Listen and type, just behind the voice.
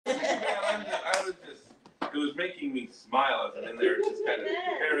was making me smile as I'm in there, just kind of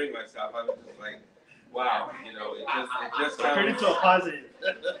preparing myself. I was just like, wow, you know, it just sounds. Turn into a positive.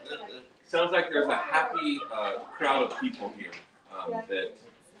 Sounds like there's a happy crowd of people here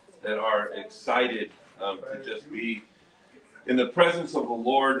that are excited to just be in the presence of the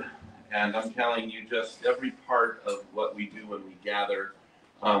Lord. And I'm telling you, just every part of what we do when we gather,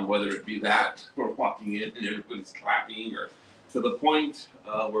 whether it be that we're walking in and everyone's clapping, or to the point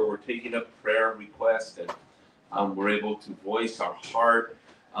where we're taking up prayer requests and we're able to voice our heart.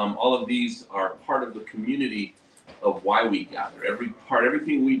 All of these are part of the community of why we gather.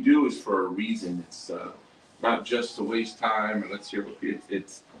 Everything we do is for a reason. It's not just to waste time or let's hear what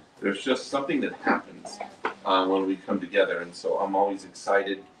it's. There's just something that happens when we come together, and so I'm always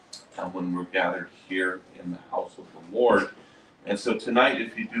excited when we're gathered here in the house of the Lord. And so tonight,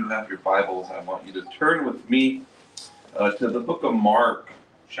 if you do have your Bibles, I want you to turn with me to the book of Mark,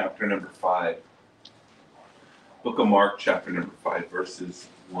 chapter number 5. Book of Mark, chapter number 5, verses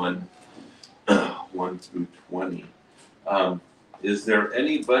 1 through 20. Is there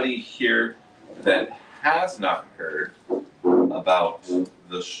anybody here that has not heard about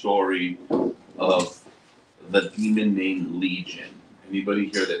the story of the demon named Legion? Anybody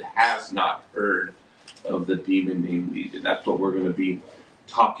here that has not heard of the demon named Legion? That's what we're going to be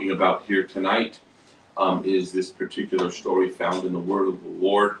talking about here tonight, is this particular story found in the Word of the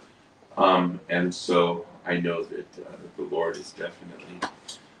Lord. And so I know that the Lord is definitely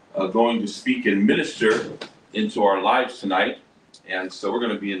going to speak and minister into our lives tonight. And so we're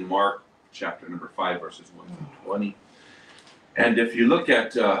going to be in Mark chapter number 5, verses 1 through 20. And if you look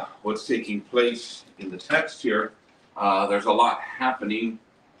at what's taking place in the text here, there's a lot happening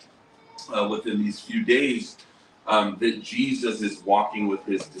within these few days that Jesus is walking with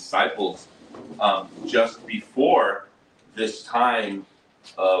his disciples. Just before this time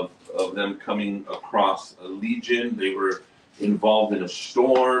of them coming across a legion, they were involved in a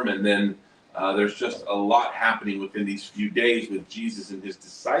storm, and then there's just a lot happening within these few days with Jesus and his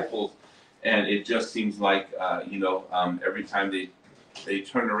disciples, and it just seems like every time they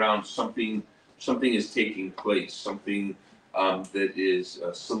turn around, something is taking place, something that is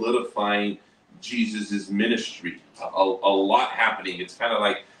solidifying Jesus's ministry. A lot happening. It's kind of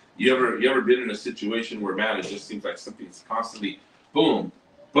like you ever been in a situation where, man, it just seems like something's constantly boom,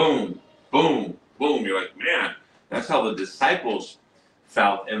 boom, boom, boom. You're like, man, that's how the disciples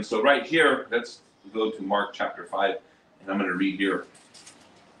felt. And so right here, let's go to Mark chapter 5, and I'm going to read here,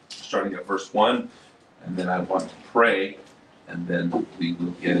 starting at verse 1, and then I want to pray, and then we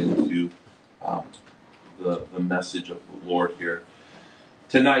will get into the message of the Lord here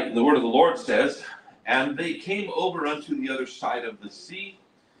tonight. The word of the Lord says, "And they came over unto the other side of the sea,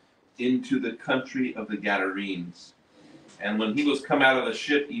 into the country of the Gadarenes. And when he was come out of the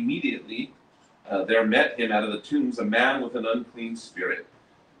ship, immediately there met him out of the tombs a man with an unclean spirit,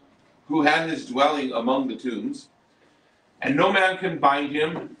 who had his dwelling among the tombs. And no man can bind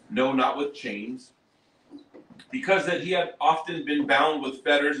him, no, not with chains, because that he had often been bound with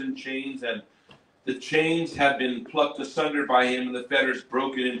fetters and chains, and the chains had been plucked asunder by him, and the fetters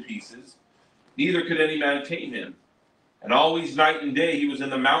broken in pieces. Neither could any man tame him. And always night and day he was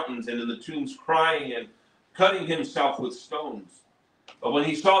in the mountains and in the tombs, crying and cutting himself with stones. But when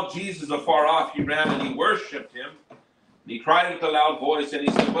he saw Jesus afar off, he ran and he worshipped him. And he cried with a loud voice, and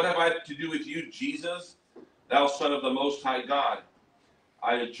he said, What have I to do with you, Jesus, thou Son of the Most High God?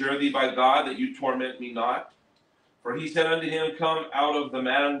 I adjure thee by God that you torment me not. For he said unto him, Come out of the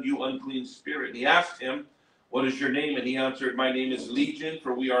man, you unclean spirit. And he asked him, What is your name? And he answered, My name is Legion,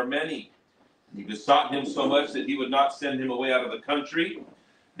 for we are many. And he besought him so much that he would not send him away out of the country.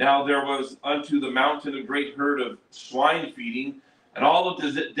 Now there was unto the mountain a great herd of swine feeding, and all of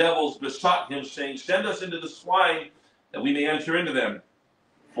the devils besought him, saying, Send us into the swine, that we may enter into them.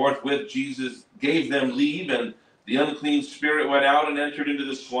 Forthwith Jesus gave them leave, and the unclean spirit went out and entered into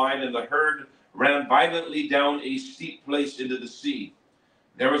the swine, and the herd ran violently down a steep place into the sea.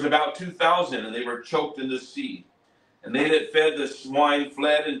 There was about 2,000, and they were choked in the sea. And they that fed the swine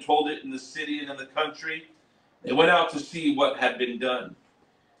fled and told it in the city and in the country. They went out to see what had been done.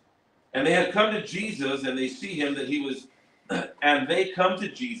 And they had come to Jesus, and they see him that he was, and they come to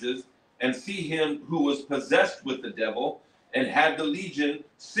Jesus and see him who was possessed with the devil and had the legion,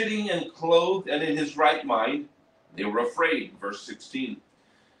 sitting and clothed and in his right mind. They were afraid. Verse 16.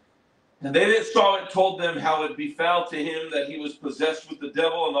 And they that saw it told them how it befell to him that he was possessed with the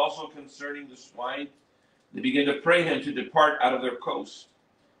devil, and also concerning the swine. They began to pray him to depart out of their coast.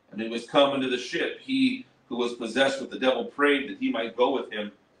 And he was come into the ship. He who was possessed with the devil prayed that he might go with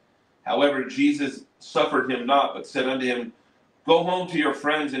him. However, Jesus suffered him not, but said unto him, Go home to your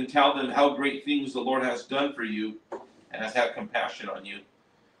friends and tell them how great things the Lord has done for you and has had compassion on you.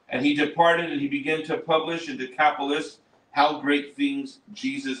 And he departed, and he began to publish in Decapolis how great things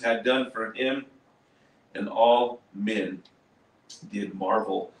Jesus had done for him, and all men did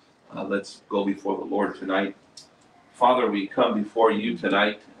marvel. Let's go before the Lord tonight. Father, we come before you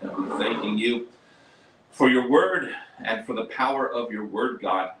tonight, and we're thanking you for your word and for the power of your word,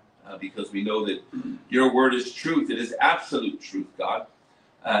 God, because we know that your word is truth. It is absolute truth, God.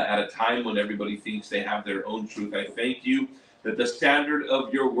 At a time when everybody thinks they have their own truth, I thank you that the standard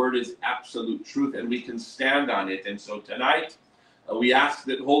of your word is absolute truth, and we can stand on it. And so tonight, we ask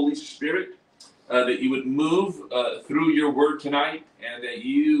that Holy Spirit, that you would move through your word tonight, and that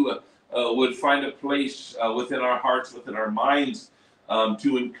you would find a place within our hearts, within our minds,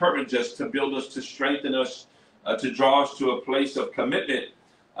 to encourage us, to build us, to strengthen us, to draw us to a place of commitment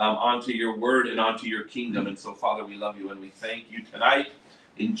onto your word and onto your kingdom. And so, Father, we love you and we thank you tonight.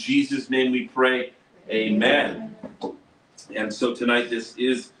 In Jesus' name we pray, amen. And so tonight, this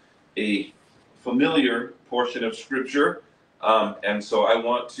is a familiar portion of Scripture, and so I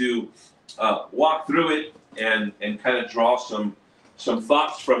want to walk through it and kind of draw some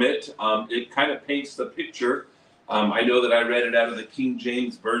thoughts from it. It kind of paints the picture. I know that I read it out of the King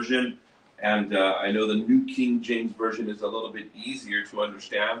James Version, and I know the New King James Version is a little bit easier to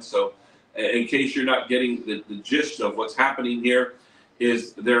understand. So in case you're not getting the gist of what's happening here,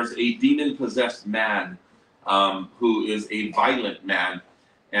 is there's a demon-possessed man who is a violent man,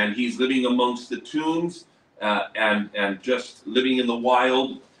 and he's living amongst the tombs and just living in the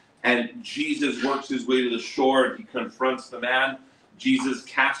wild. And Jesus works his way to the shore, and he confronts the man. Jesus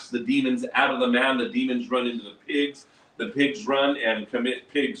casts the demons out of the man. The demons run into the pigs. The pigs run and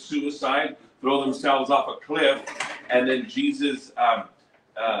commit pig suicide, throw themselves off a cliff, and then Jesus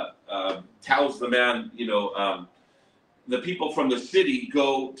tells the man, the people from the city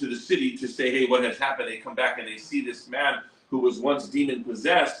go to the city to say, hey, what has happened? They come back and they see this man who was once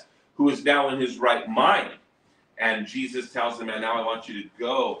demon-possessed, who is now in his right mind. And Jesus tells them, and now I want you to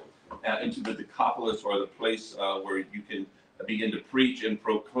go into the Decapolis, or the place where you can begin to preach and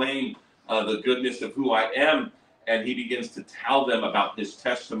proclaim the goodness of who I am. And he begins to tell them about his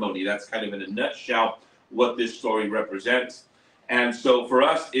testimony. That's kind of in a nutshell what this story represents. And so for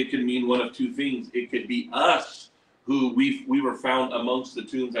us, it can mean one of two things. It could be us, who we were found amongst the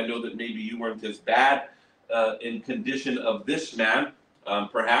tombs. I know that maybe you weren't as bad in condition of this man,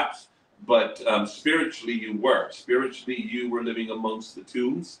 perhaps, but spiritually you were. Spiritually you were living amongst the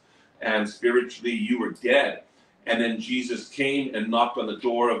tombs, and spiritually you were dead. And then Jesus came and knocked on the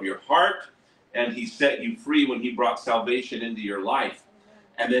door of your heart, and he set you free when he brought salvation into your life.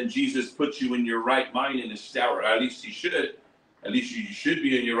 And then Jesus put you in your right mind in his tower. At least he should. At least you should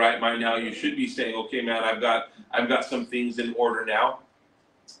be in your right mind now. You should be saying, okay, man, I've got some things in order now.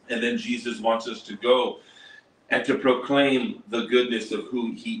 And then Jesus wants us to go and to proclaim the goodness of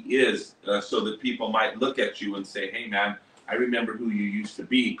who he is, so that people might look at you and say, hey, man, I remember who you used to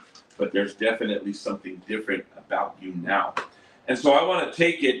be, but there's definitely something different about you now. And so I want to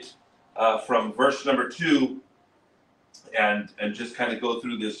take it from verse number 2 and just kind of go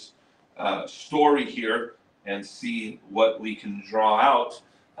through this story here and see what we can draw out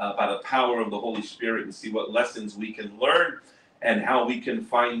by the power of the Holy Spirit, and see what lessons we can learn and how we can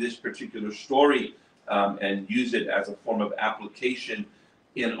find this particular story and use it as a form of application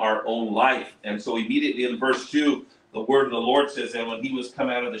in our own life. And so immediately in verse 2, the word of the Lord says, and when he was come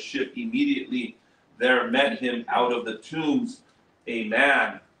out of the ship, immediately there met him out of the tombs a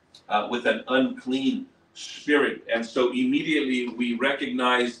man with an unclean spirit. And so immediately we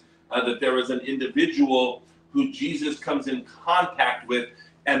recognize that there is an individual who Jesus comes in contact with,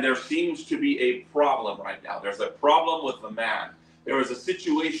 and there seems to be a problem right now. There's a problem with the man. There is a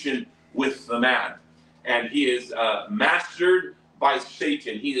situation with the man, and he is mastered by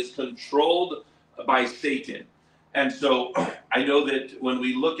Satan. He is controlled by Satan. And so I know that when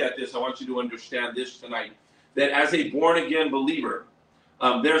we look at this, I want you to understand this tonight, that as a born-again believer,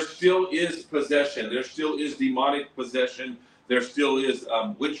 there still is possession. There still is demonic possession. There still is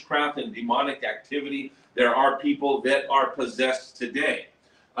witchcraft and demonic activity. There are people that are possessed today.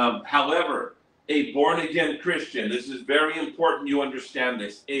 However, a born-again Christian, this is very important you understand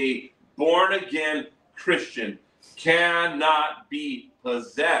this, a born-again Christian cannot be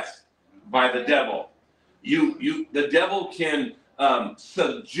possessed by the devil. The devil can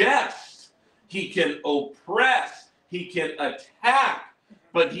suggest, he can oppress, he can attack,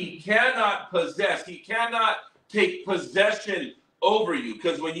 but he cannot possess, he cannot take possession over you.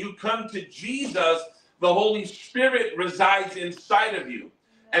 Because when you come to Jesus, the Holy Spirit resides inside of you.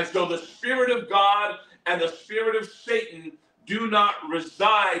 And so the Spirit of God and the spirit of Satan do not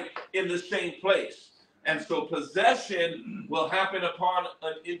reside in the same place. And so possession will happen upon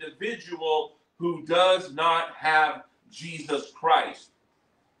an individual who does not have Jesus Christ.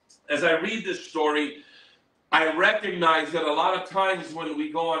 As I read this story, I recognize that a lot of times when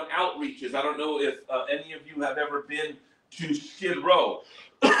we go on outreaches, I don't know if any of you have ever been to Skid Row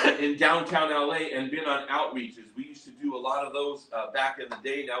in downtown LA and been on outreaches. We used to do a lot of those back in the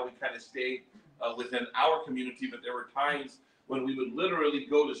day. Now we kind of stayed within our community, but there were times when we would literally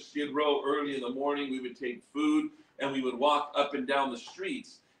go to Skid Row early in the morning. We would take food and we would walk up and down the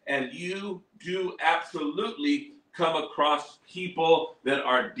streets. And you do absolutely come across people that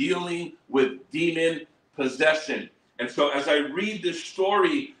are dealing with demon possession. And so as I read this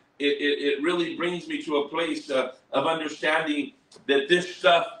story, it really brings me to a place of understanding that this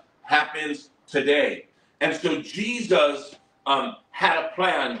stuff happens today. And so Jesus had a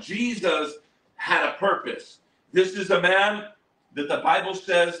plan. Jesus had a purpose. This is a man that the Bible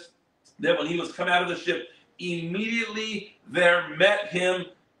says that when he was come out of the ship, immediately there met him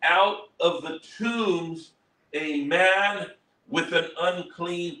out of the tombs a man with an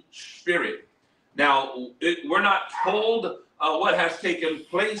unclean spirit. Now, we're not told what has taken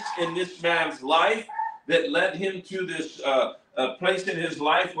place in this man's life that led him to this place in his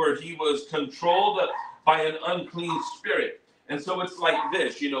life where he was controlled by an unclean spirit. And so it's like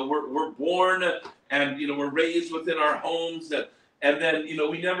this, we're born and, we're raised within our homes. And then,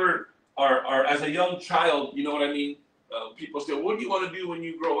 we never are as a young child, you know what I mean? People say, what do you want to do when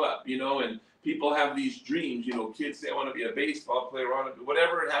you grow up? And people have these dreams, kids say, I want to be a baseball player, I want to do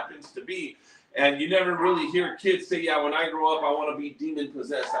whatever it happens to be. And you never really hear kids say, yeah, when I grow up, I want to be demon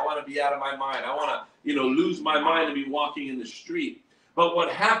possessed. I want to be out of my mind. I want to, lose my mind and be walking in the street. But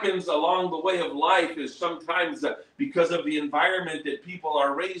what happens along the way of life is sometimes because of the environment that people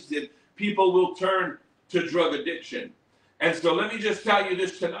are raised in, people will turn to drug addiction. And so let me just tell you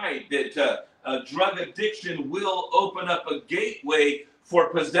this tonight, that drug addiction will open up a gateway for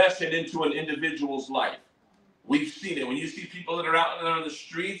possession into an individual's life. We've seen it. When you see people that are out on the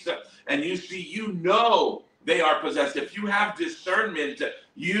streets and you know they are possessed. If you have discernment,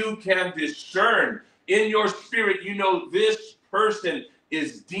 you can discern in your spirit, this person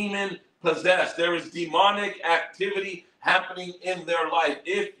is demon possessed. There is demonic activity happening in their life.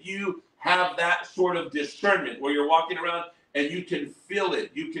 If you have that sort of discernment where you're walking around and you can feel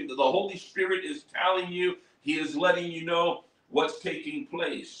it, the Holy Spirit is telling you, he is letting you know what's taking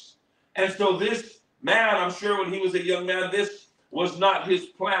place. And so this man, I'm sure when he was a young man, this was not his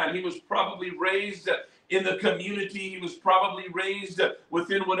plan. He was probably raised in the community. He was probably raised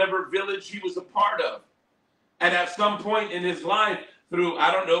within whatever village he was a part of. And at some point in his life, through,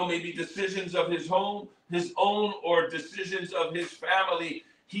 I don't know, maybe decisions of his own, or decisions of his family,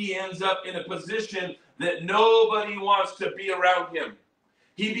 he ends up in a position that nobody wants to be around him.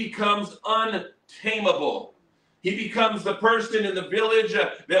 He becomes untamable. He becomes the person in the village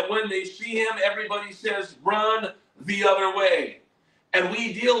that when they see him, everybody says, run the other way. And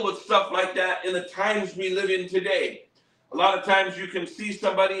we deal with stuff like that in the times we live in today. A lot of times you can see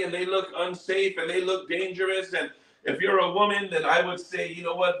somebody and they look unsafe and they look dangerous. And if you're a woman, then I would say, you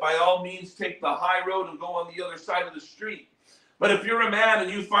know what, by all means, take the high road and go on the other side of the street. But if you're a man and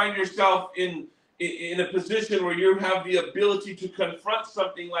you find yourself in a position where you have the ability to confront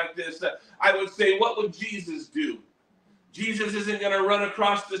something like this, I would say, what would Jesus do? Jesus isn't going to run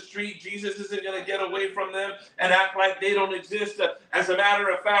across the street. Jesus isn't going to get away from them and act like they don't exist. As a matter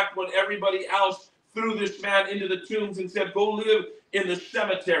of fact, when everybody else threw this man into the tombs and said, go live in the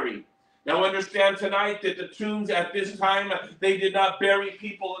cemetery. Now understand tonight that the tombs at this time, they did not bury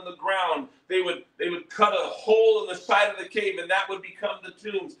people in the ground. They would cut a hole in the side of the cave and that would become the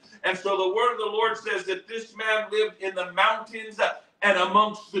tombs. And so the word of the Lord says that this man lived in the mountains and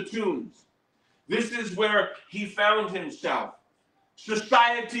amongst the tombs. This is where he found himself.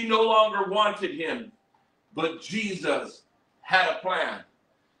 Society no longer wanted him, but Jesus had a plan.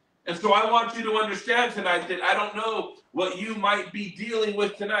 And so I want you to understand tonight that I don't know what you might be dealing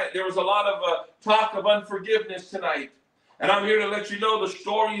with tonight. There was a lot of talk of unforgiveness tonight. And I'm here to let you know the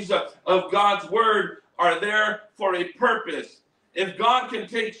stories of God's word are there for a purpose. If God can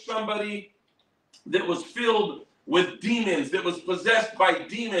take somebody that was filled with demons, that was possessed by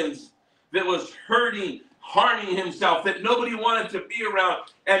demons, that was hurting, harming himself, that nobody wanted to be around,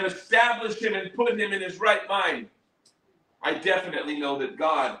 and establish him and put him in his right mind, I definitely know that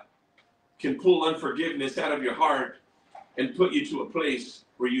God can pull unforgiveness out of your heart and put you to a place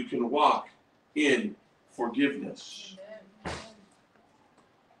where you can walk in forgiveness.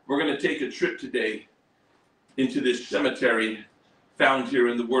 We're going to take a trip today into this cemetery found here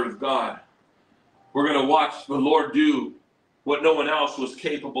in the Word of God. We're going to watch the Lord do what no one else was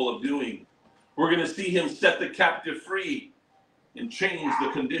capable of doing. We're going to see him set the captive free and change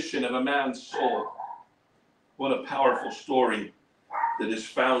the condition of a man's soul. What a powerful story that is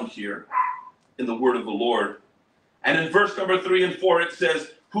found here in the word of the Lord. And in verse number 3 and 4 it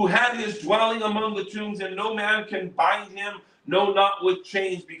says, who had his dwelling among the tombs, and no man can bind him, no, not with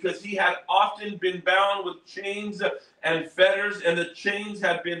chains, because he had often been bound with chains and fetters, and the chains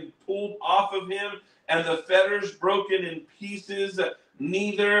had been pulled off of him, and the fetters broken in pieces,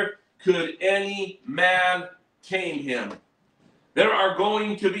 neither could any man tame him. There are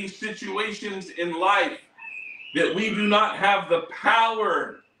going to be situations in life that we do not have the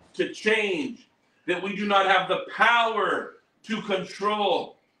power to change, that we do not have the power to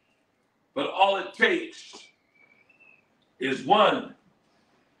control. But all it takes is one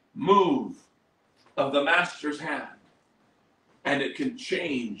move of the master's hand, and it can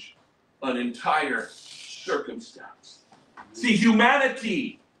change an entire circumstance. See,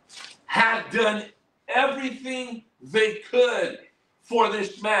 humanity had done everything they could for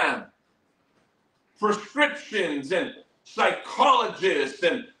this man. Prescriptions and psychologists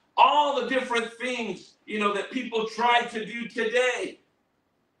and all the different things, that people try to do today.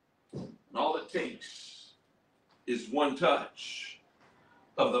 And all it takes is one touch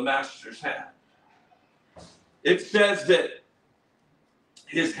of the master's hand. It says that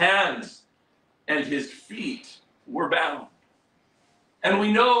his hands and his feet were bound. And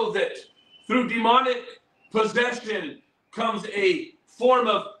we know that through demonic possession comes a form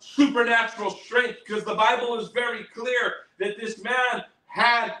of supernatural strength, because the Bible is very clear that this man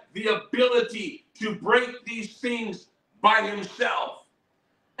had the ability to break these things by himself.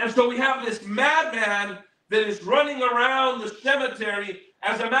 And so we have this madman that is running around the cemetery.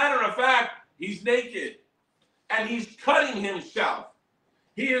 As a matter of fact, he's naked and he's cutting himself.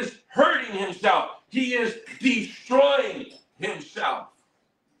 He is hurting himself. He is destroying himself.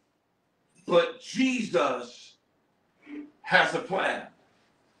 But Jesus has a plan.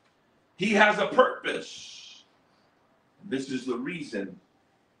 He has a purpose. This is the reason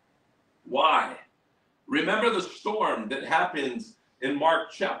why. Remember the storm that happens in Mark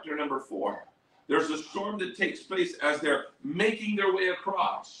chapter number 4. There's a storm that takes place as they're making their way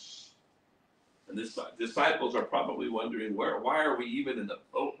across. And the disciples are probably wondering, why are we even in the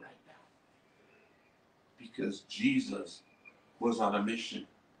boat right now? Because Jesus was on a mission.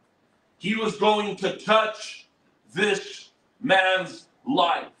 He was going to touch this man's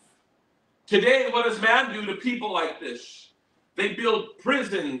life. Today, what does man do to people like this? They build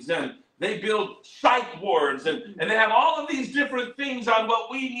prisons and they build psych wards and they have all of these different things on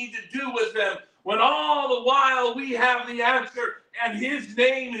what we need to do with them, when all the while we have the answer, and his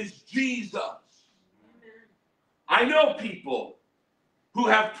name is Jesus. I know people who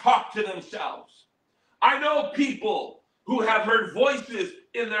have talked to themselves. I know people who have heard voices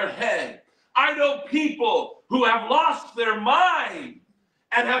in their head. I know people who have lost their mind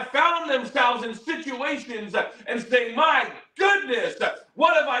and have found themselves in situations and say, my goodness,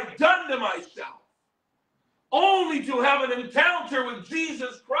 what have I done to myself? Only to have an encounter with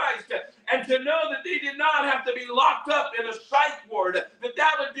Jesus Christ and to know that they did not have to be locked up in a psych ward,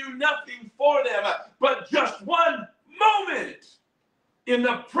 that would do nothing for them, but just one moment in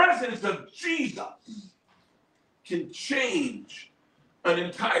the presence of Jesus can change an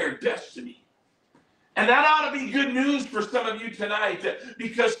entire destiny. And that ought to be good news for some of you tonight,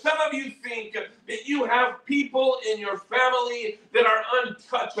 because some of you think that you have people in your family that are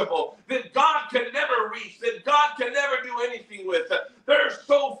untouchable, that God can never reach, that God can never do anything with. They're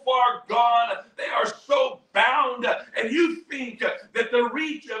so far gone, they are so bound, and you think that the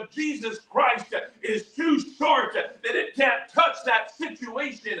reach of Jesus Christ is too short, that it can't touch that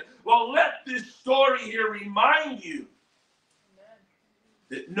situation. Well, let this story here remind you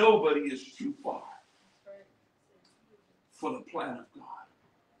that nobody is too far for the plan of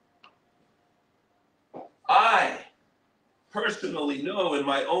God. I personally know in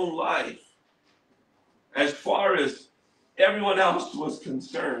my own life, as far as everyone else was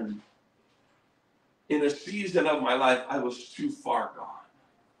concerned, in a season of my life, I was too far gone.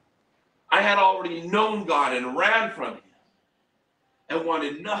 I had already known God and ran from him and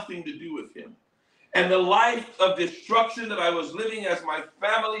wanted nothing to do with him. And the life of destruction that I was living as my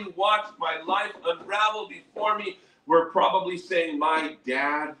family watched my life unravel before me, we're probably saying, my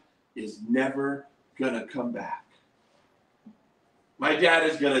dad is never going to come back. My dad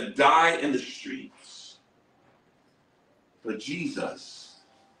is going to die in the streets. But Jesus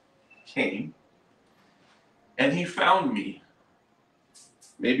came and he found me.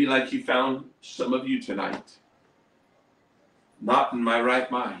 Maybe like he found some of you tonight. Not in my right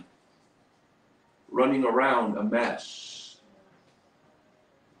mind. Running around a mess.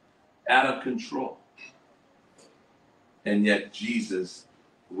 out of control. And yet Jesus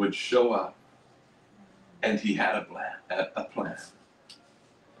would show up, and he had a plan.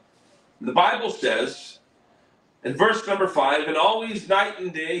 The Bible says, in verse number 5, and always night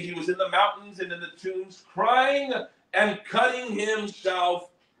and day he was in the mountains and in the tombs, crying and cutting himself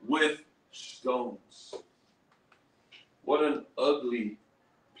with stones. What an ugly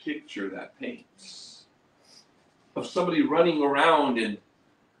picture that paints of somebody running around and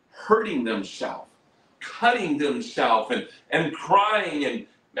hurting themselves, cutting themselves, and crying. And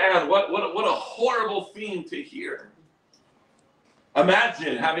man, what a horrible thing to hear.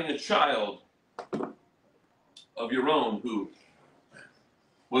 Imagine having a child of your own who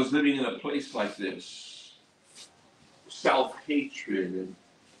was living in a place like this. Self-hatred and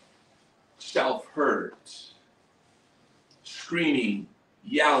self-hurt, screaming,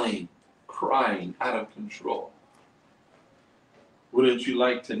 yelling, crying, out of control. Wouldn't you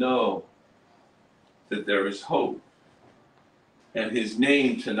like to know that there is hope? And his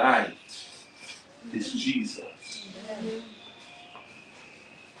name tonight is Jesus.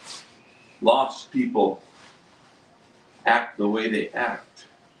 Lost people act the way they act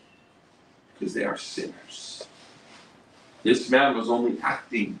because they are sinners. This man was only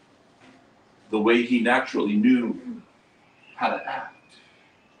acting the way he naturally knew how to act.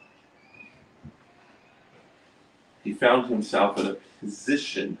 He found himself in a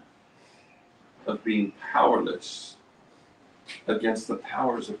position of being powerless against the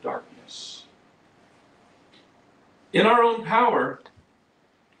powers of darkness. In our own power,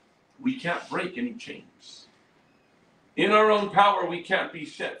 we can't break any chains. In our own power, we can't be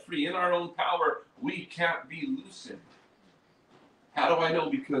set free. In our own power, we can't be loosened. How do I know?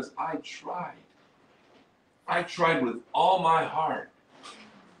 Because I tried. I tried with all my heart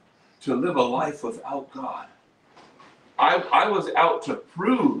to live a life without God. I was out to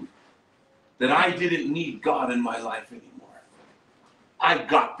prove that I didn't need God in my life anymore. I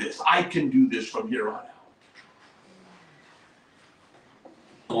got this. I can do this from here on out.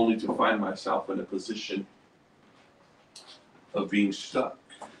 Only to find myself in a position of being stuck,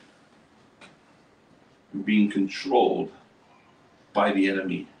 being controlled by the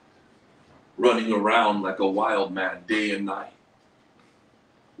enemy, running around like a wild man day and night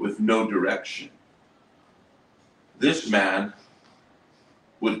with no direction. This man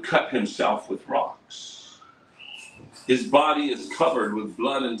would cut himself with rocks. His body is covered with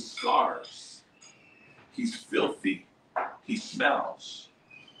blood and scars. He's filthy. He smells.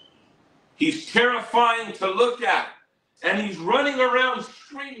 He's terrifying to look at. And he's running around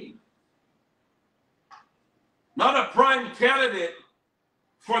screaming. Not a prime candidate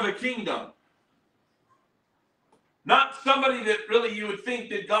for the kingdom. Not somebody that really you would think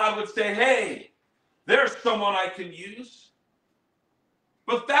that God would say, hey, there's someone I can use.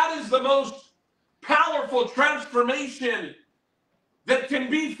 But that is the most powerful transformation that can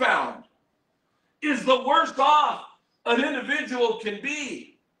be found. Is the worse off an individual can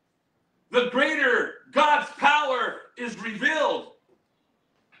be, the greater God's power is revealed.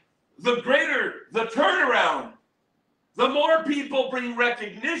 The greater the turnaround, the more people bring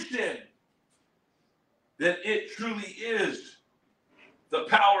recognition that it truly is the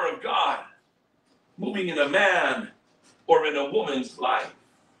power of God moving in a man or in a woman's life.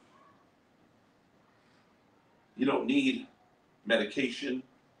 You don't need medication,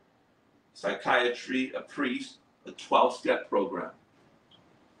 psychiatry, a priest, a 12-step program.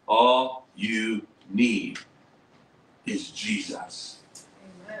 All you need is Jesus.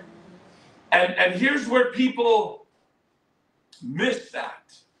 Amen. And here's where people miss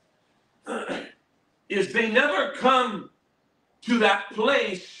that. Is they never come to that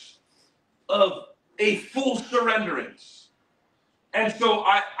place of a full surrenderance. And so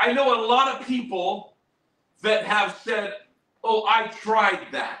I know a lot of people that have said, oh, I tried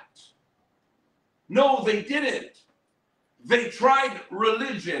that. No, they didn't. They tried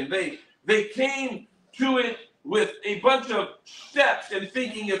religion. They came to it with a bunch of steps and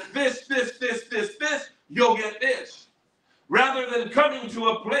thinking if this, you'll get this. Rather than coming to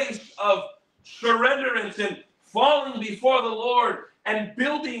a place of surrenderance and falling before the Lord and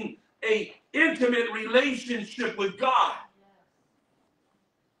building an intimate relationship with God.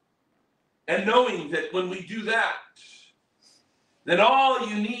 And knowing that when we do that, then all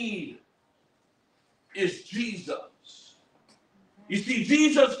you need is Jesus. You see,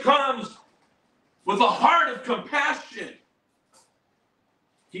 Jesus comes with a heart of compassion.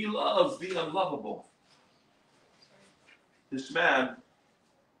 He loves the unlovable. This man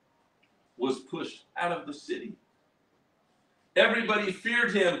was pushed out of the city. Everybody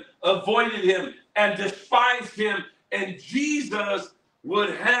feared him, avoided him, and despised him. And Jesus would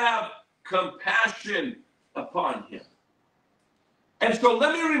have compassion upon him. And so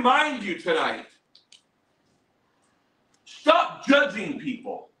let me remind you tonight, stop judging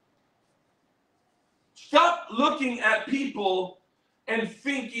people. Stop looking at people and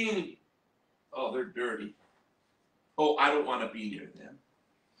thinking, oh, they're dirty. Oh, I don't want to be near them.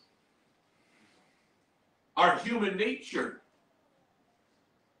 Our human nature,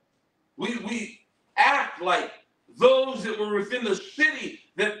 we act like those that were within the city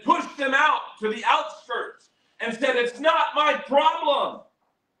that pushed them out to the outskirts and said, it's not my problem.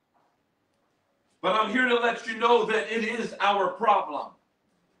 But I'm here to let you know that it is our problem.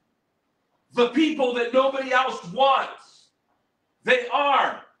 The people that nobody else wants, they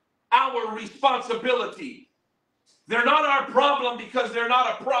are our responsibility. They're not our problem because they're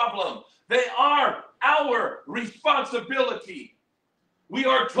not a problem. They are our responsibility. We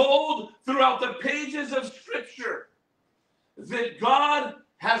are told throughout the pages of Scripture that God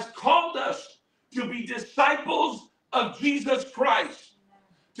has called us to be disciples of Jesus Christ,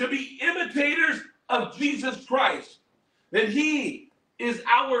 to be imitators of Jesus Christ, that he is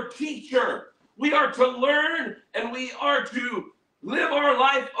our teacher. We are to learn and we are to live our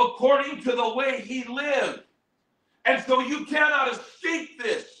life according to the way he lived. And so you cannot escape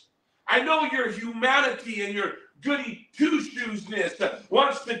this. I know your humanity and your goody two-shoesness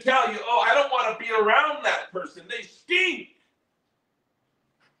wants to tell you, oh, I don't want to be around that person. They stink.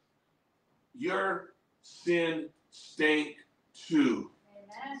 Your sin stank too.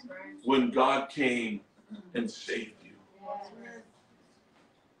 When God came and saved you.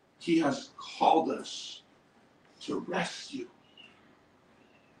 He has called us to rescue.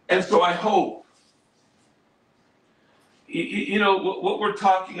 And so I hope, you know, what we're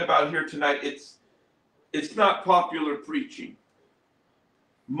talking about here tonight, it's not popular preaching.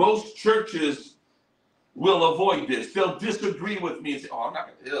 Most churches will avoid this. They'll disagree with me and say, oh, I'm not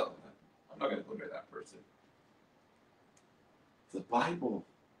going to go near that person. The Bible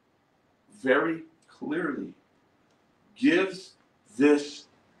very clearly gives this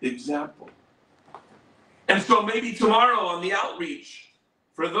example. And so maybe tomorrow on the outreach,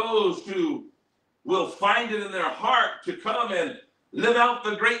 for those who will find it in their heart to come and live out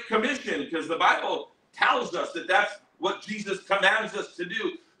the Great Commission, because the Bible tells us that that's what Jesus commands us to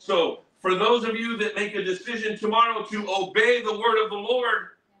do. So for those of you that make a decision tomorrow to obey the word of the Lord,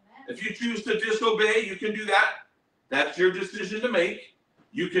 if you choose to disobey, you can do that. That's your decision to make.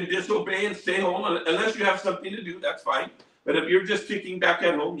 You can disobey and stay home unless you have something to do. That's fine. But if you're just kicking back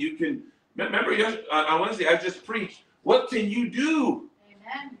at home, you can. Remember, on Wednesday I just preached. What can you do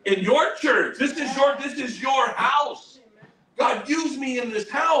in your church? This is your house. God, use me in this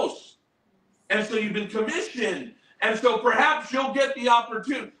house. And so you've been commissioned. And so perhaps you'll get the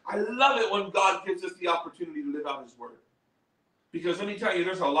opportunity. I love it when God gives us the opportunity to live out his word. Because let me tell you,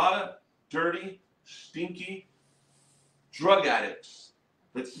 there's a lot of dirty, stinky drug addicts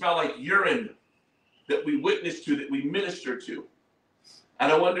that smell like urine that we witness to, that we minister to.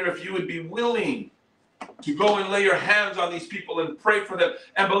 And I wonder if you would be willing to go and lay your hands on these people and pray for them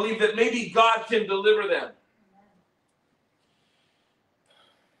and believe that maybe God can deliver them.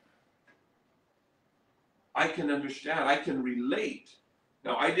 I can understand. I can relate.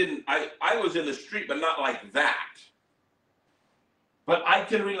 Now, I was in the street, but not like that. But I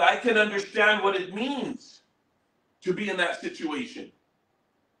can understand what it means to be in that situation.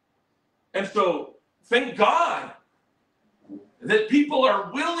 And so, thank God that people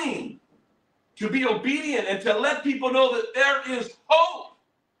are willing to be obedient and to let people know that there is hope.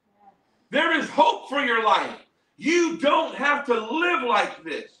 There is hope for your life. You don't have to live like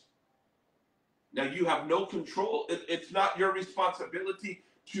this. Now, you have no control. It's not your responsibility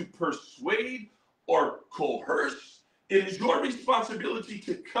to persuade or coerce. It is your responsibility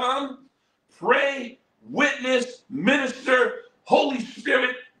to come, pray, witness, minister. Holy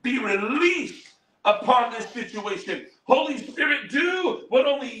Spirit, be released upon this situation. Holy Spirit, do what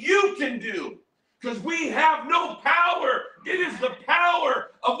only you can do, because we have no power. It is the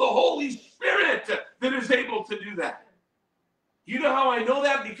power of the Holy Spirit that is able to do that. You know how I know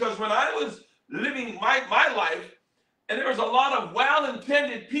that? Because when I was living my life, and there was a lot of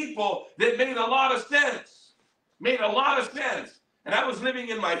well-intended people that made a lot of sense. And I was living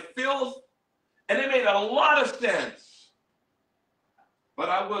in my filth, and it made a lot of sense. But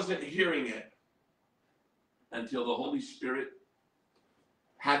I wasn't hearing it until the Holy Spirit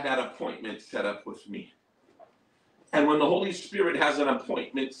had that appointment set up with me. And when the Holy Spirit has an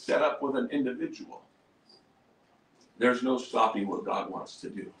appointment set up with an individual, there's no stopping what God wants to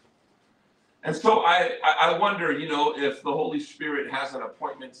do. And so I wonder, you know, if the Holy Spirit has an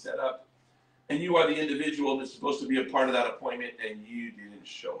appointment set up and you are the individual that's supposed to be a part of that appointment and you didn't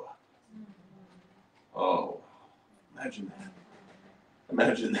show up. Oh, imagine that.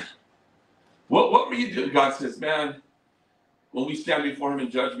 Imagine that. What were you doing? God says, man, when we stand before him in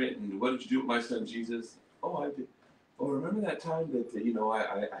judgment, and what did you do with my son Jesus? Oh, I did. Oh, remember that time that,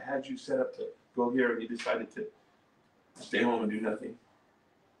 I had you set up to go here and you decided to stay home and do nothing?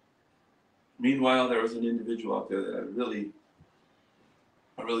 Meanwhile, there was an individual out there that I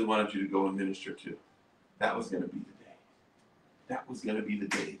really wanted you to go and minister to. That was going to be the day. That was going to be the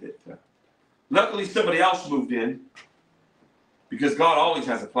day that, luckily somebody else moved in, because God always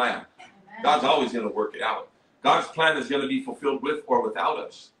has a plan. God's always going to work it out. God's plan is going to be fulfilled with or without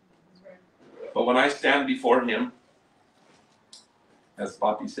us. But when I stand before him, as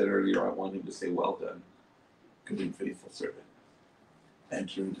Poppy said earlier, I want him to say, well done, good and faithful servant.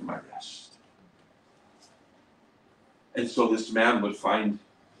 Enter into my rest. And so this man would find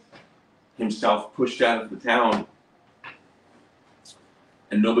himself pushed out of the town,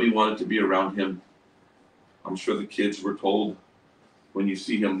 and nobody wanted to be around him. I'm sure the kids were told, when you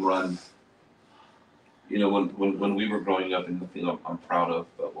see him run. You know, when we were growing up, and nothing I'm proud of,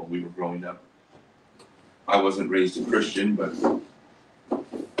 but when we were growing up, I wasn't raised a Christian, but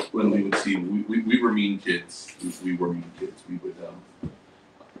when we would see, we were mean kids. We were mean kids. We would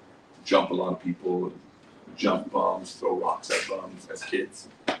jump a lot of people, jump bums, throw rocks at bums as kids.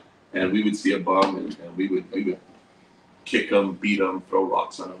 And we would see a bum, and we would kick them, beat them, throw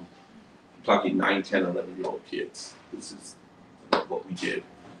rocks on them. I'm talking 9, 10, 11-year-old kids. This is what we did,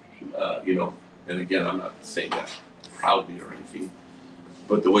 And again, I'm not saying that proudly or anything,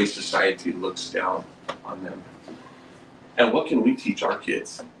 but the way society looks down on them. And what can we teach our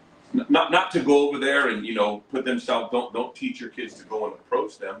kids? Not to go over there and, put themselves, don't teach your kids to go and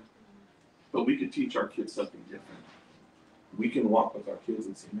approach them, but we could teach our kids something different. We can walk with our kids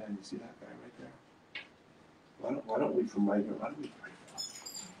and say, man, you see that guy right there? Why don't we from right here, why don't we pray for him?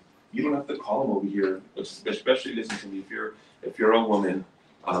 You don't have to call him over here, especially, listen to me, if you're a woman,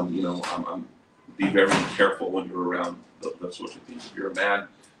 be very careful when you're around those sorts of things. If you're a man,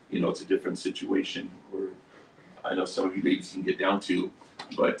 it's a different situation where I know some of you ladies can get down to,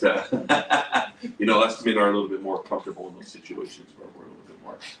 but us men are a little bit more comfortable in those situations where we're a little bit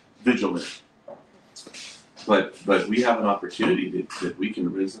more vigilant. But we have an opportunity that we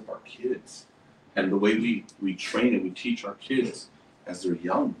can raise up our kids, and the way we train and we teach our kids as they're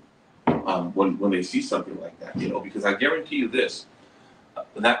young, when they see something like that, because I guarantee you this,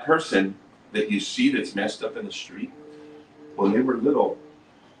 that person that you see that's messed up in the street, when they were little,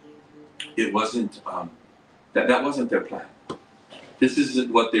 it wasn't that wasn't their plan. This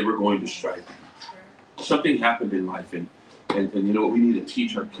isn't what they were going to strive for. Something happened in life, and we need to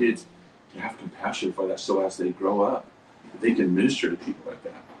teach our kids to have compassion for that, so as they grow up, they can minister to people like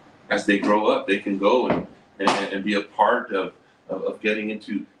that. As they grow up, they can go and be a part of getting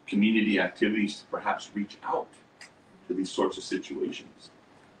into community activities to perhaps reach out to these sorts of situations.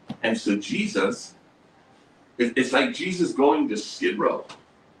 And so Jesus, it's like Jesus going to Skid Row,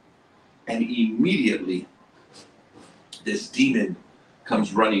 and immediately this demon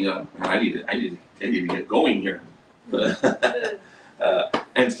comes running up. I need to get going here.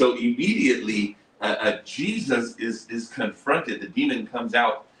 And so immediately Jesus is confronted. The demon comes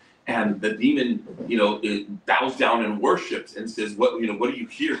out, and the demon, it bows down and worships and says, "What are you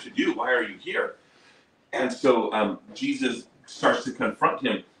here to do? Why are you here?" And so Jesus starts to confront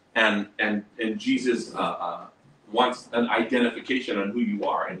him, and Jesus wants an identification on who you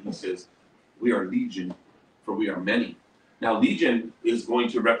are, and he says, "We are legion, for we are many." Now, legion is going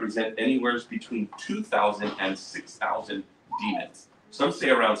to represent anywhere between 2,000 and 6,000 demons. Some say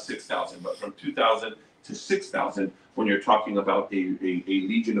around 6,000, but from 2,000 to 6,000 when you're talking about a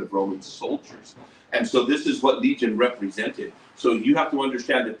legion of Roman soldiers. And so this is what legion represented. So you have to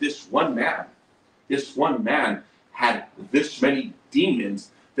understand that this one man had this many demons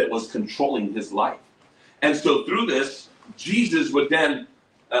that was controlling his life. And so through this, Jesus would then,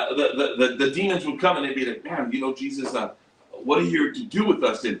 the demons would come and they'd be like, "Man, Jesus, what are you here to do with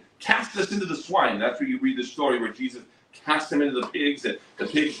us?" And cast us into the swine. That's where you read the story where Jesus cast them into the pigs, and the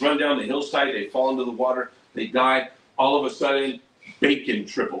pigs run down the hillside, they fall into the water, they die. All of a sudden, bacon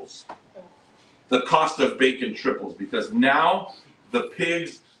triples. The cost of bacon triples, because now the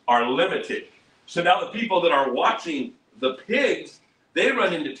pigs are limited. So now the people that are watching the pigs, they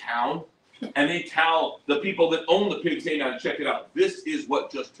run into town, and they tell the people that own the pigs, "Hey, now check it out. This is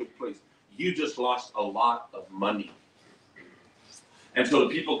what just took place. You just lost a lot of money." And so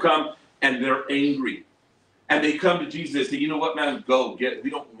the people come, and they're angry. And they come to Jesus and say, "You know what, man, we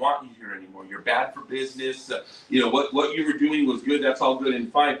don't want you here anymore. You're bad for business. What you were doing was good. That's all good and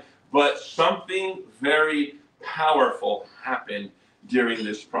fine." But something very powerful happened during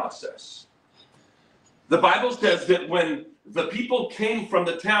this process. The Bible says that when the people came from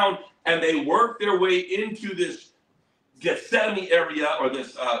the town and they worked their way into this Gethsemane area, or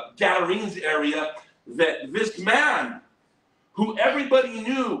this Gadarenes area, that this man, who everybody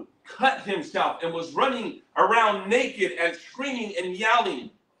knew, cut himself and was running around naked and screaming and yelling.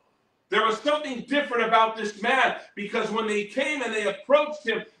 There was something different about this man, because when they came and they approached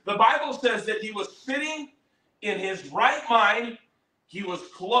him, the Bible says that he was sitting in his right mind. He was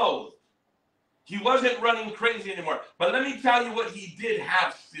clothed. He wasn't running crazy anymore. But let me tell you what he did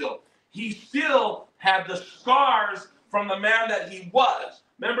have still. He still had the scars from the man that he was.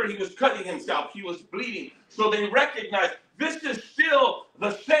 Remember, he was cutting himself. He was bleeding. So they recognized this is still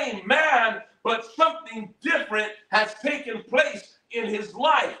the same man, but something different has taken place in his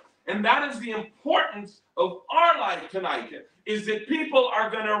life. And that is the importance of our life tonight, is that people are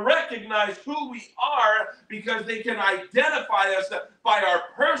going to recognize who we are, because they can identify us by our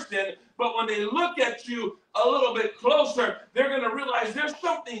person. But when they look at you a little bit closer, they're going to realize there's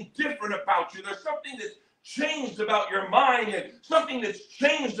something different about you. There's something that's changed about your mind, and something that's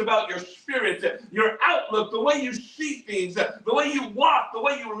changed about your spirit, your outlook, the way you see things, the way you walk, the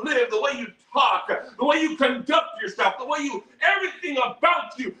way you live, the way you talk, the way you conduct yourself, the way everything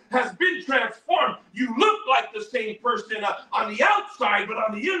about you has been transformed. You look like the same person on the outside, but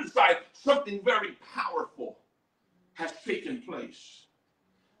on the inside, something very powerful has taken place.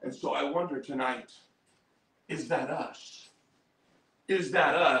 And so I wonder tonight, is that us? Is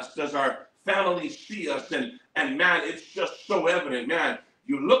that us? Does our family see us? And man, it's just so evident. Man,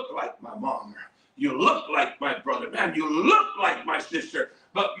 you look like my mom. You look like my brother. Man, you look like my sister.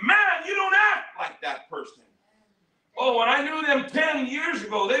 But man, you don't act like that person. Oh, when I knew them 10 years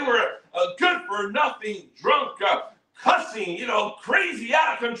ago, they were a good-for-nothing, drunk, cussing, crazy,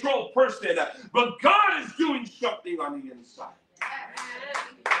 out-of-control person. But God is doing something on the inside.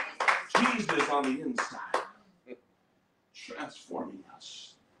 Jesus on the inside, transforming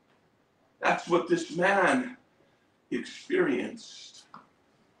us. That's what this man experienced.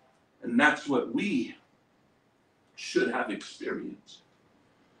 And that's what we should have experienced.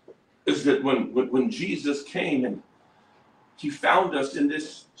 Is that when Jesus came and he found us in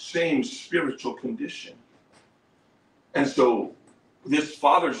this same spiritual condition. And so this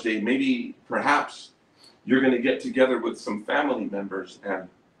Father's Day, maybe perhaps you're going to get together with some family members, and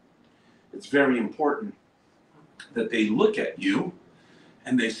it's very important that they look at you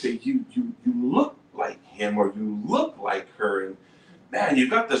and they say, you look like him, or you look like her, and man, you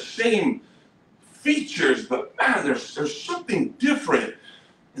got the same features, but man, there's something different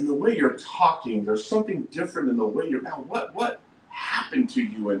in the way you're talking. There's something different in the way you're, now what happened to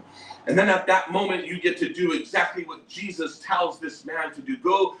you? And then at that moment, you get to do exactly what Jesus tells this man to do.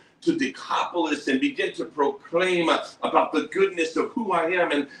 Go to Decapolis and begin to proclaim about the goodness of who I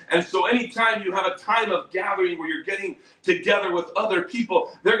am. And so anytime you have a time of gathering where you're getting together with other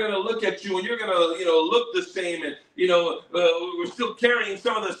people, they're going to look at you and you're going to, look the same. And, we're still carrying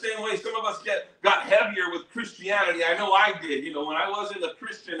some of the same way. Some of us got heavier with Christianity. I know I did. When I wasn't a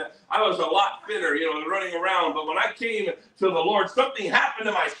Christian, I was a lot thinner, running around. But when I came to the Lord, something happened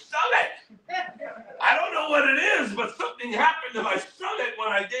to my stomach. I don't know what it is, but something happened to my stomach when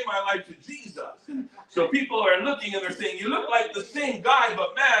I gave my life to Jesus. And so people are looking and they're saying, you look like the same guy,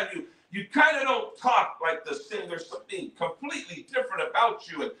 but man, you kind of don't talk like the same. There's something completely different about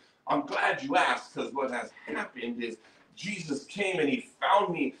you. And I'm glad you asked, because what has happened is Jesus came and he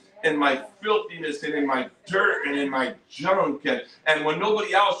found me in my filthiness and in my dirt and in my junk. And when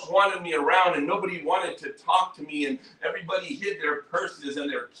nobody else wanted me around and nobody wanted to talk to me and everybody hid their purses and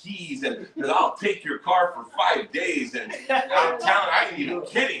their keys and I'll take your car for 5 days. And I'm telling, I ain't even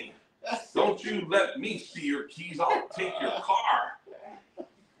kidding. Don't you let me see your keys. I'll take your car.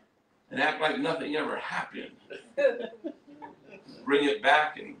 And act like nothing ever happened. Bring it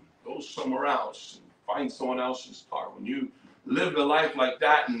back and go somewhere else and find someone else's car. When you lived a life like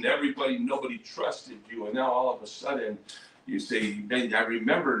that and nobody trusted you, and now all of a sudden you say, I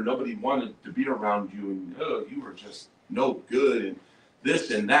remember nobody wanted to be around you, and you were just no good, and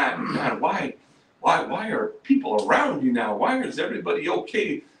this and that. And God, why are people around you now? Why is everybody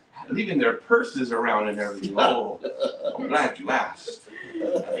okay leaving their purses around and everything? Oh, I'm glad you asked.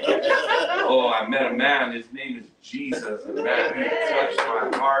 Oh, I met a man, his name is Jesus, and man, he touched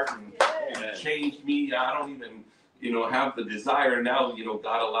my heart and changed me. I don't even, have the desire now.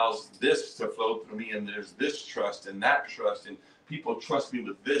 God allows this to flow through me, and there's this trust and that trust, and people trust me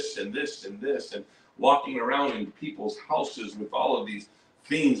with this and this and this, and walking around in people's houses with all of these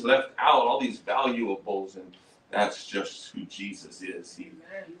things left out, all these valuables, and that's just who Jesus is. He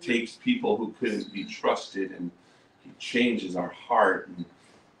takes people who couldn't be trusted, and he changes our heart.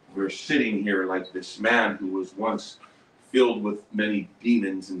 we're sitting here like this man who was once filled with many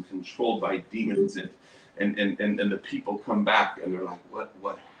demons and controlled by demons, and the people come back and they're like,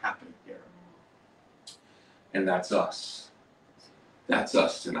 what happened here? And that's us. That's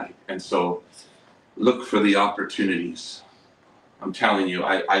us tonight. And so look for the opportunities. I'm telling you,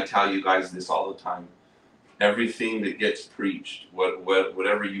 I tell you guys this all the time. Everything that gets preached,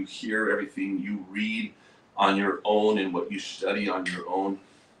 whatever you hear, everything you read on your own and what you study on your own,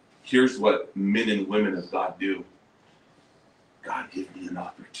 here's what men and women of God do. God, give me an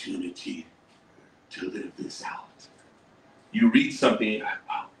opportunity to live this out. You read something, and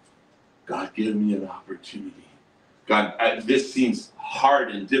oh, God, give me an opportunity. God, this seems hard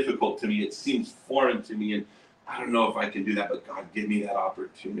and difficult to me. It seems foreign to me, and I don't know if I can do that, but God, give me that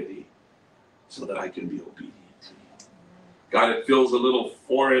opportunity so that I can be obedient to you. God, it feels a little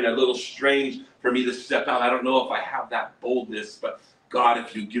foreign, a little strange for me to step out. I don't know if I have that boldness, but God,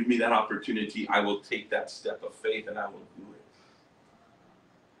 if you give me that opportunity, I will take that step of faith and I will do it.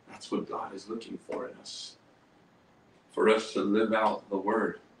 That's what God is looking for in us. For us to live out the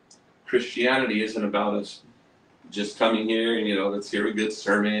word. Christianity isn't about us just coming here and, let's hear a good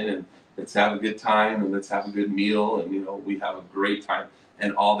sermon and let's have a good time and let's have a good meal and, we have a great time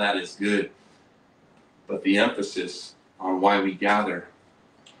and all that is good. But the emphasis on why we gather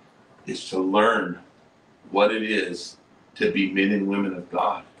is to learn what it is to be men and women of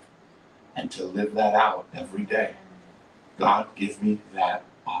God and to live that out every day. God, give me that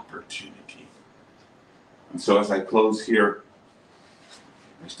opportunity. And so as I close here,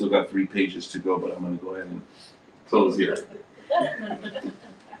 I still got 3 pages to go, but I'm going to go ahead and close here.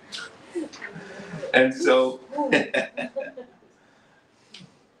 And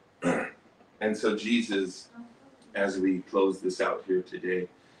so Jesus, as we close this out here today,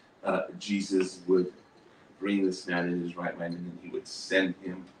 Jesus would bring this man in his right mind and then he would send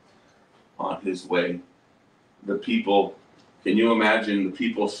him on his way. The people, can you imagine the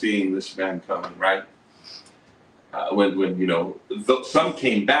people seeing this man coming, right? When some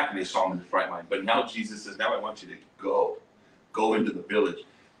came back and they saw him in his right mind, but now Jesus says, now I want you to go into the village.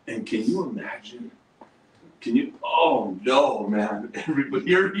 And can you imagine? Oh no, man, everybody,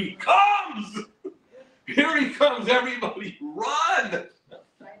 here he comes! Here he comes, everybody, run!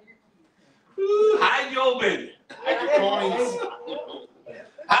 Hide your baby. Hide your coins.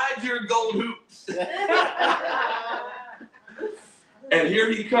 Hide your gold hoops. And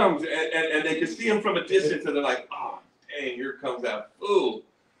here he comes, and they can see him from a distance, and they're like, oh, dang, here comes that fool.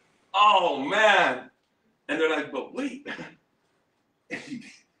 Oh, man. And they're like, but wait,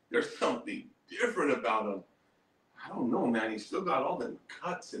 there's something different about him. I don't know, man. He's still got all them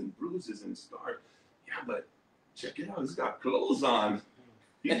cuts and bruises and scars. Yeah, but check it out. He's got clothes on.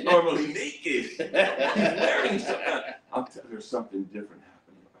 He's normally naked. He's wearing something. I'll tell you, there's something different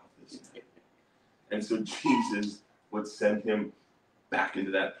happening about this man. And so Jesus would send him back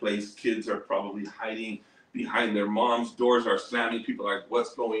into that place. Kids are probably hiding behind their moms. Doors are slamming. People are like,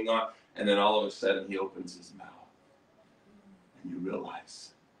 what's going on? And then all of a sudden he opens his mouth. And you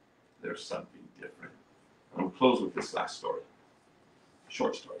realize there's something different. I'm going to close with this last story.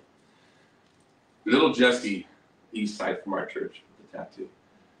 Short story. Little Jesse, east side from our church, with the tattoo.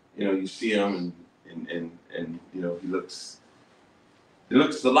 You see him and he looks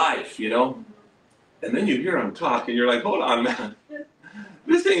the life, And then you hear him talk and you're like, hold on, man.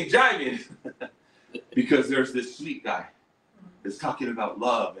 This ain't jiving. Because there's this sweet guy that's talking about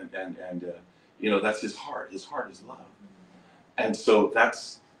love and that's his heart. His heart is love. And so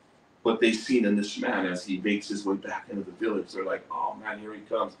that's what they've seen in this man as he makes his way back into the village. They're like, oh man, here he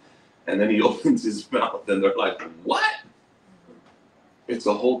comes. And then he opens his mouth and they're like, what? It's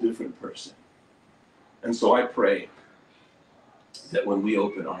a whole different person. And so I pray that when we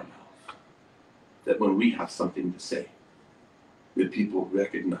open our mouth, that when we have something to say, that people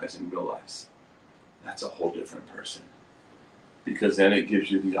recognize and realize that's a whole different person. Because then it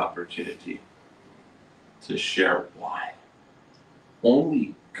gives you the opportunity to share why.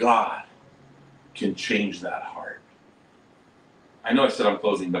 Only God can change that heart. I know I said I'm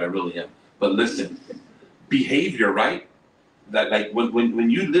closing, but I really am. But listen, behavior, right? That like when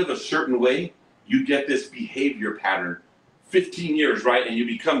you live a certain way, you get this behavior pattern 15 years, right? And you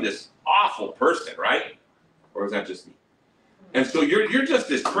become this awful person, right? Or is that just me? And so you're just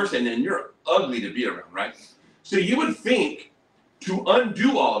this person and you're ugly to be around, right? So you would think to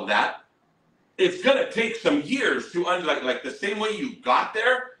undo all of that, it's gonna take some years to undo, like the same way you got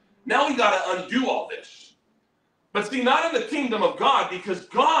there, now we gotta undo all this. But see, not in the kingdom of God, because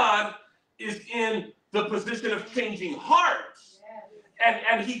God is in the position of changing hearts.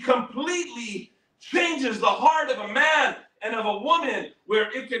 And he completely changes the heart of a man and of a woman where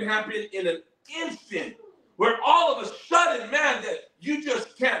it can happen in an instant, where all of a sudden, man, that you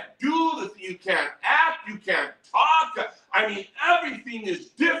just can't do you can't act, you can't talk. I mean, everything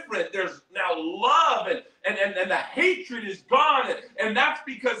is different. There's now love, and the hatred is gone. And that's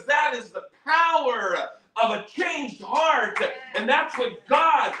because that is the power of a changed heart. And that's what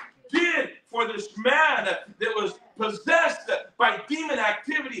God did for this man that was possessed by demon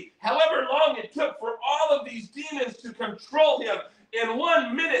activity. However long it took for all of these demons to control him, in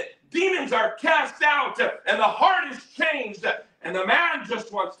 1 minute, demons are cast out, and the heart is changed, and the man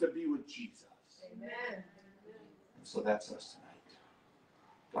just wants to be with Jesus. Amen. And so that's us tonight.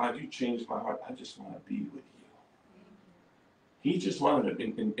 God, you changed my heart. I just want to be with you. He just wanted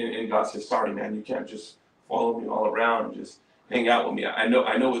to, and God says, sorry, man, you can't just follow me all around and just hang out with me. I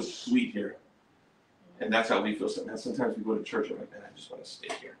know it's sweet here. And that's how we feel. Sometimes we go to church and I'm like, man, I just want to stay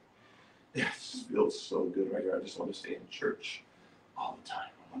here. It feels so good right here. I just want to stay in church all the time.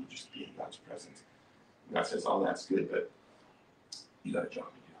 I want to just be in God's presence. And God says, oh, that's good, but you got a job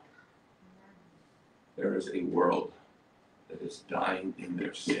to do. There is a world that is dying in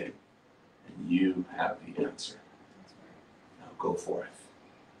their sin, and you have the answer. Now go forth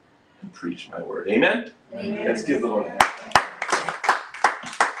and preach my word. Amen? Amen. Let's give the Lord a hand.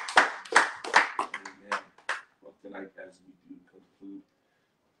 Amen. Well, tonight, as we do conclude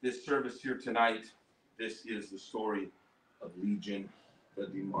this service here tonight, this is the story of Legion, the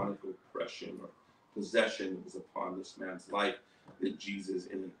demonic oppression or possession that was upon this man's life, that Jesus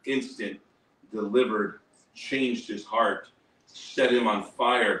in an instant delivered, changed his heart, set him on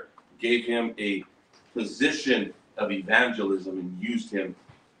fire, gave him a position of evangelism, and used him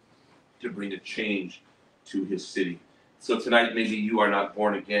to bring a change to his city. So tonight, maybe you are not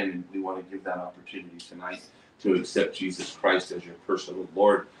born again, and we want to give that opportunity tonight to accept Jesus Christ as your personal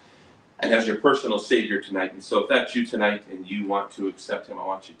Lord and as your personal Savior tonight. And so if that's you tonight and you want to accept him, I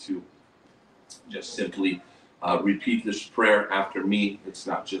want you to just simply repeat this prayer after me. It's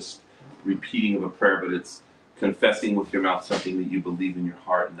not just repeating of a prayer, but it's confessing with your mouth something that you believe in your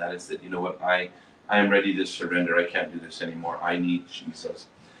heart, and that is that, you know what, I am ready to surrender. I can't do this anymore. I need Jesus.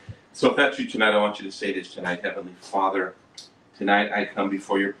 So if that's you tonight, I want you to say this tonight. Heavenly Father, tonight I come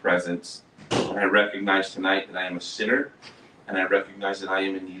before your presence, and I recognize tonight that I am a sinner, and I recognize that I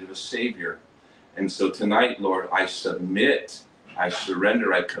am in need of a Savior. And so tonight, Lord, I submit, I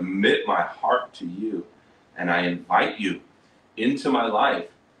surrender, I commit my heart to you, and I invite you into my life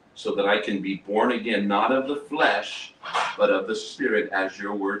so that I can be born again, not of the flesh, but of the Spirit, as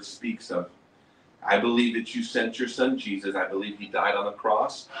your word speaks of. I believe that you sent your son Jesus. I believe he died on the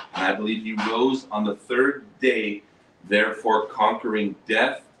cross, and I believe he rose on the third day, therefore conquering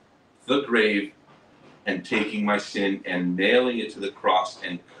death, the grave, and taking my sin and nailing it to the cross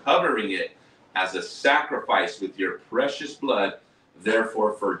and covering it as a sacrifice with your precious blood,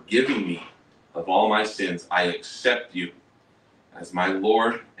 therefore forgiving me of all my sins. I accept you as my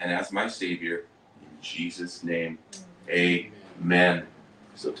Lord and as my Savior. In Jesus' name, amen.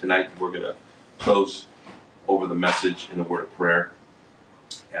 So tonight we're going to close over the message in a word of prayer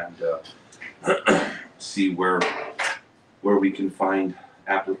and see where we can find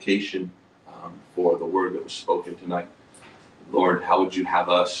application for the word that was spoken tonight. Lord, how would you have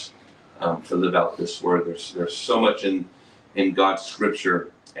us to live out this word? There's so much in God's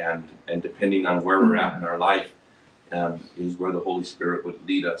scripture, and depending on where we're at in our life is where the Holy Spirit would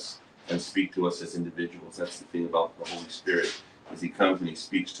lead us and speak to us as individuals. That's the thing about the Holy Spirit, is he comes and he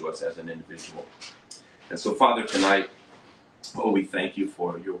speaks to us as an individual. And so, Father, tonight, we thank you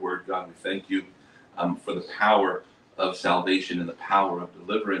for your word, God. We thank you for the power of salvation and the power of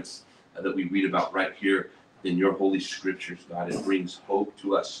deliverance that we read about right here in your holy scriptures, God. It brings hope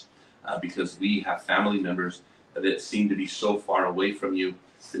to us because we have family members that seem to be so far away from you,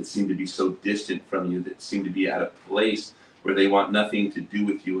 that seem to be so distant from you, that seem to be at a place where they want nothing to do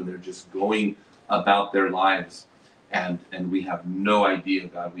with you, and they're just going about their lives. And we have no idea,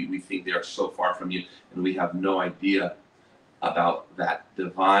 God. We think they are so far from you, and we have no idea about that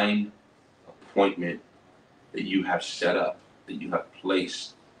divine appointment that you have set up, that you have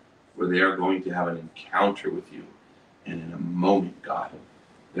placed, where they are going to have an encounter with you. And in a moment, God,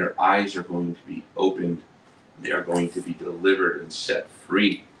 their eyes are going to be opened. They are going to be delivered and set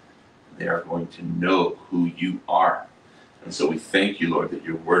free. They are going to know who you are. And so we thank you, Lord, that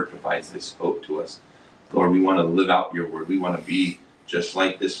your word provides this hope to us. Lord, we want to live out your word. We want to be just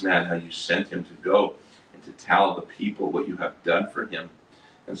like this man, how you sent him to go and to tell the people what you have done for him.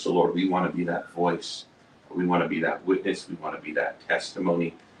 And so, Lord, we want to be that voice. We want to be that witness. We want to be that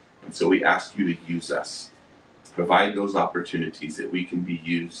testimony. And so we ask you to use us. Provide those opportunities that we can be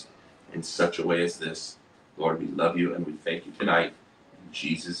used in such a way as this. Lord, we love you and we thank you tonight. In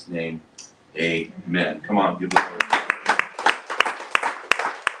Jesus' name, amen. Come on, give the Lord.